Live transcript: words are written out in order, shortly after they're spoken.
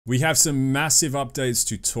We have some massive updates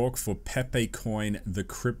to talk for Pepe coin, the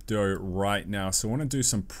crypto right now. So I want to do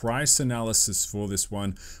some price analysis for this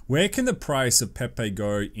one. Where can the price of Pepe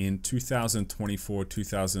go in 2024,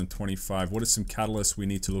 2025? What are some catalysts we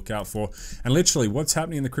need to look out for? And literally what's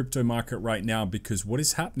happening in the crypto market right now, because what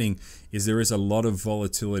is happening is there is a lot of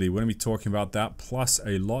volatility. We're going to be talking about that plus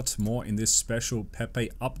a lot more in this special Pepe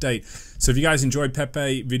update. So if you guys enjoyed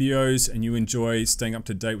Pepe videos and you enjoy staying up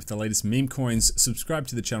to date with the latest meme coins, subscribe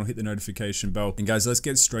to the channel, hit the notification bell. And guys, let's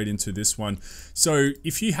get straight into this one. So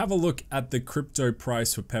if you have a look at the crypto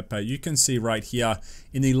price for Pepe, you can see right here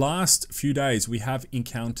in the last few days, we have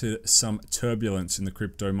encountered some turbulence in the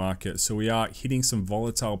crypto market. So we are hitting some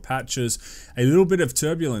volatile patches, a little bit of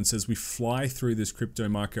turbulence as we fly through this crypto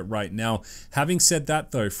market right now. Having said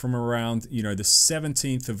that though, from around, the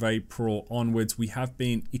 17th of April onwards, we have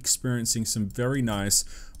been experiencing some very nice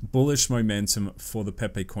bullish momentum for the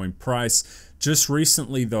Pepe coin price. Just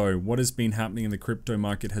recently though, what has been happening in the crypto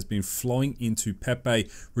market has been flowing into Pepe,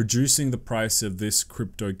 reducing the price of this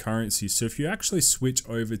cryptocurrency. So if you actually switch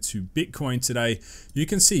over to Bitcoin today, you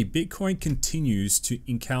can see Bitcoin continues to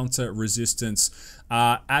encounter resistance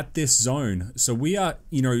at this zone. So we are,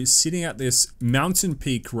 sitting at this mountain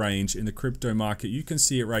peak range in the crypto market. You can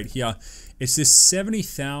see it right here. It's this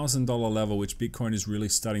 $70,000 level, which Bitcoin is really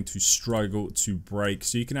starting to struggle to break.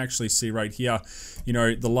 So you can actually see right here,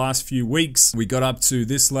 the last few weeks, we got up to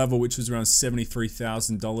this level, which was around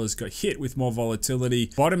 $73,000, got hit with more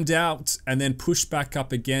volatility, bottomed out, and then pushed back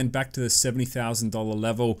up again, back to the $70,000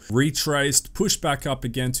 level, retraced, pushed back up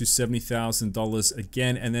again to $70,000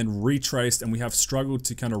 again, and then retraced, and we have struggled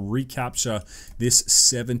to kind of recapture this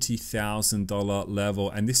 $70,000 level.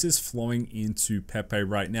 And this is flowing into Pepe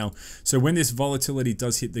right now. So when this volatility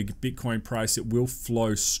does hit the Bitcoin price, it will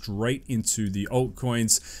flow straight into the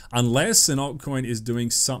altcoins, unless an altcoin is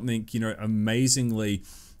doing something, amazingly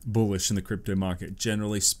bullish in the crypto market,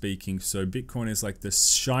 generally speaking. So Bitcoin is like the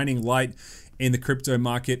shining light in the crypto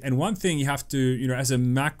market. And one thing you have to, as a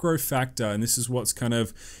macro factor, and this is what's kind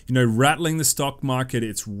of, rattling the stock market,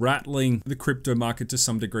 it's rattling the crypto market to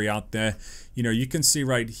some degree out there. You can see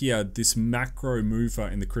right here, this macro mover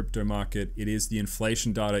in the crypto market, it is the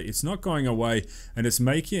inflation data. It's not going away, and it's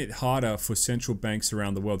making it harder for central banks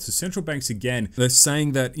around the world. So central banks, again, they're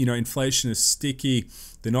saying that, inflation is sticky.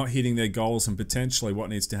 They're not hitting their goals, and potentially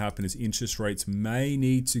what needs to happen is interest rates may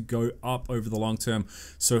need to go up over the long term.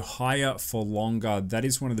 So higher for longer. That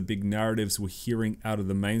is one of the big narratives we're hearing out of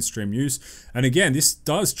the mainstream news. And again, this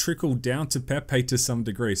does trickle down to Pepe to some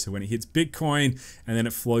degree. So when it hits Bitcoin and then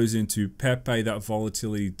it flows into Pepe, that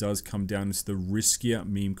volatility does come down into the riskier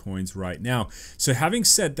meme coins right now. So having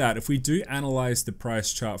said that, if we do analyze the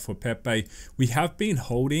price chart for Pepe, we have been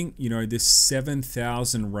holding, this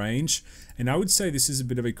 7,000 range. And I would say this is a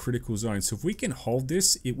bit of a critical zone. So if we can hold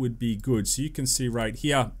this, it would be good. So you can see right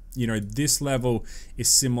here, this level is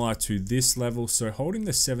similar to this level. So holding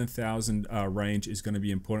the 7,000 range is going to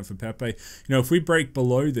be important for Pepe. If we break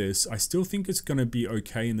below this, I still think it's going to be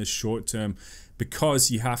okay in the short term, because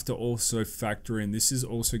you have to also factor in, this is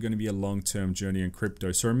also going to be a long-term journey in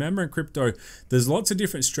crypto. So remember, in crypto, there's lots of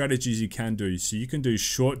different strategies you can do. So you can do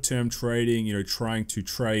short-term trading, trying to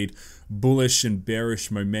trade bullish and bearish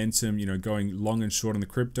momentum, going long and short in the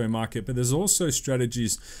crypto market. But there's also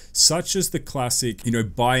strategies such as the classic,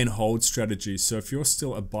 buy and hold strategy. So if you're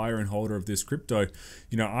still a buyer and holder of this crypto,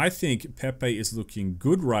 I think Pepe is looking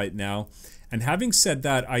good right now. And having said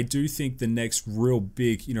that, I do think the next real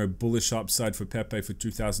big, bullish upside for Pepe for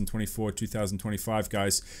 2024, 2025,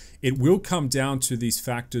 guys, it will come down to these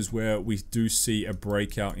factors where we do see a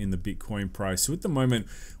breakout in the Bitcoin price. So at the moment,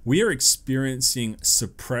 we are experiencing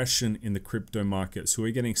suppression in the crypto market. So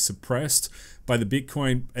we're getting suppressed by the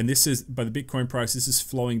Bitcoin, and this is by the Bitcoin price. This is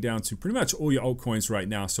flowing down to pretty much all your altcoins right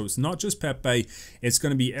now. So it's not just Pepe, it's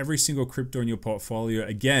going to be every single crypto in your portfolio,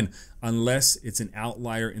 again, unless it's an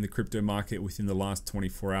outlier in the crypto market within the last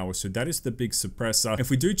 24 hours. So that is the big suppressor. If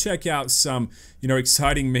we do check out some,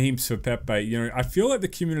 exciting memes for Pepe, I feel like the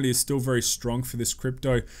community is still very strong for this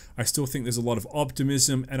crypto. I still think there's a lot of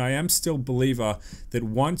optimism, and I am still a believer that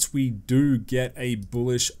once we do get a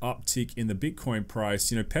bullish uptick in the Bitcoin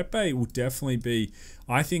price, Pepe will definitely be,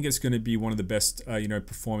 I think it's going to be one of the best,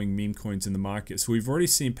 performing meme coins in the market. So we've already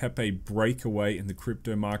seen Pepe break away in the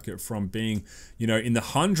crypto market from being, in the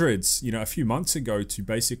hundreds, a few months ago, to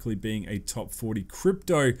basically being a top 40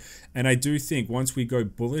 crypto. And I do think once we go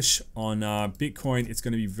bullish on Bitcoin, it's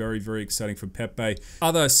going to be very, very exciting for Pepe.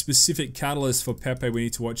 Other specific catalysts for Pepe we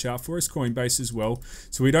need to watch out for is Coinbase as well.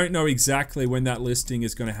 So we don't know exactly when that listing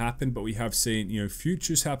is going to happen, but we have seen,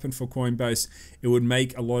 futures happen for Coinbase. It would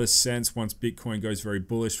make a lot of sense once Bitcoin goes very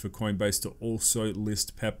bullish for Coinbase to also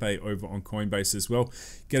list Pepe over on Coinbase as well.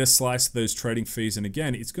 Get a slice of those trading fees. And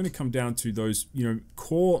again, it's going to come down to those,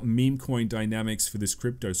 core meme coin dynamics for this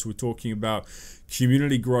crypto. So we're talking about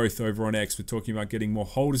community growth over on X. We're talking about getting more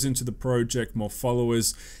holders into the project, more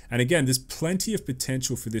followers. And again, there's plenty of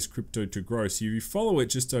potential for this crypto to grow. So if you follow it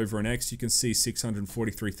just over on X, you can see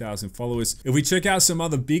 643,000 followers. If we check out some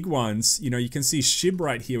other big ones, you can see SHIB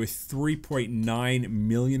right here with 3.9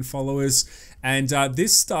 million followers. And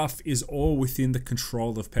this stuff is all within the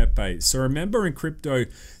control of Pepe. So remember, in crypto,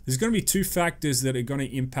 there's going to be two factors that are going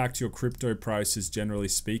to impact your crypto prices, generally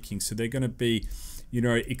speaking. So they're going to be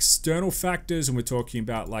external factors, and we're talking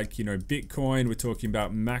about Bitcoin, we're talking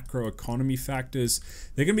about macroeconomy factors.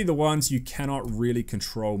 They're going to be the ones you cannot really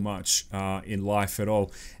control much in life at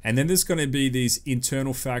all. And then there's going to be these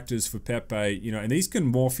internal factors for Pepe, and these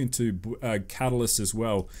can morph into catalysts as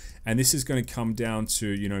well. And this is going to come down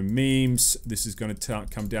to, memes. This is going to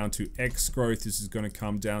come down to X growth. This is going to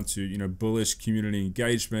come down to, bullish community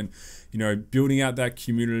engagement, building out that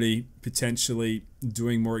community, potentially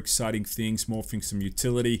doing more exciting things, morphing some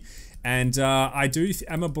utility. And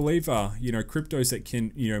I'm a believer, cryptos that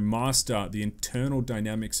can, master the internal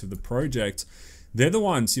dynamics of the project. They're the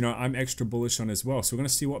ones, I'm extra bullish on as well. So we're going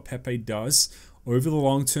to see what Pepe does. Over the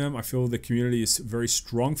long term, I feel the community is very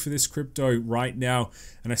strong for this crypto right now,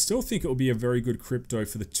 and I still think it will be a very good crypto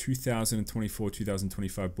for the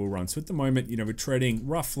 2024-2025 bull run. So at the moment, we're trading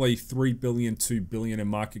roughly 3 billion, 2 billion in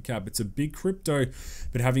market cap. It's a big crypto,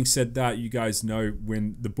 but having said that, you guys know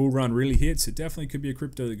when the bull run really hits, it definitely could be a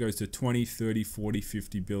crypto that goes to 20, 30, 40,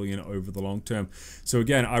 50 billion over the long term. So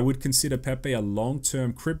again, I would consider Pepe a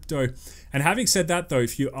long-term crypto. And having said that though,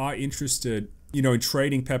 if you are interested in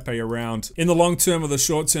trading Pepe around in the long term or the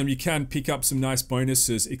short term, you can pick up some nice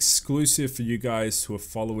bonuses exclusive for you guys who are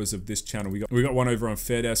followers of this channel. We got one over on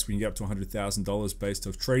Fairdesk. We can get up to $100,000 based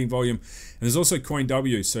off trading volume. And there's also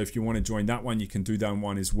CoinW. So if you want to join that one, you can do that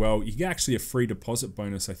one as well. You get actually a free deposit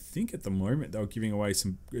bonus. I think at the moment they're giving away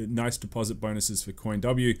some nice deposit bonuses for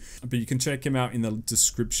CoinW, but you can check them out in the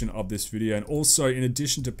description of this video. And also, in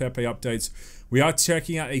addition to Pepe updates, we are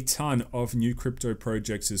checking out a ton of new crypto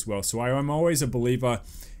projects as well. So I'm always a believer,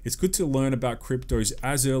 it's good to learn about cryptos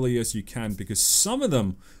as early as you can, because some of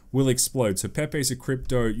them will explode. So Pepe is a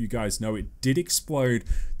crypto, you guys know it did explode.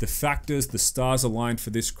 The factors, the stars aligned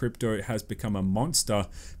for this crypto. It has become a monster,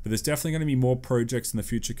 but there's definitely going to be more projects in the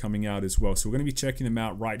future coming out as well. So we're going to be checking them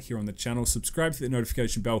out right here on the channel. Subscribe to the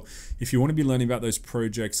notification bell if you want to be learning about those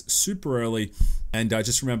projects super early. And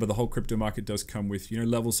just remember, the whole crypto market does come with,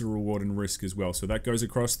 levels of reward and risk as well. So that goes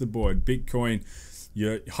across the board. Bitcoin,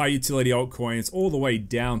 your high utility altcoins, all the way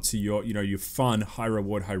down to your, your fun, high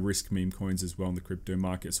reward, high risk meme coins as well in the crypto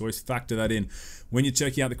market. So always factor that in when you're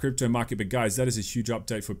checking out the crypto market. But guys, that is a huge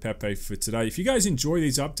update for Pepe for today. If you guys enjoy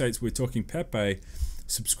these updates, we're talking Pepe,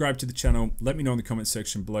 subscribe to the channel. Let me know in the comment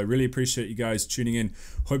section below. Really appreciate you guys tuning in.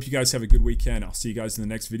 Hope you guys have a good weekend. I'll see you guys in the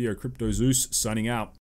next video. Crypto Zeus signing out.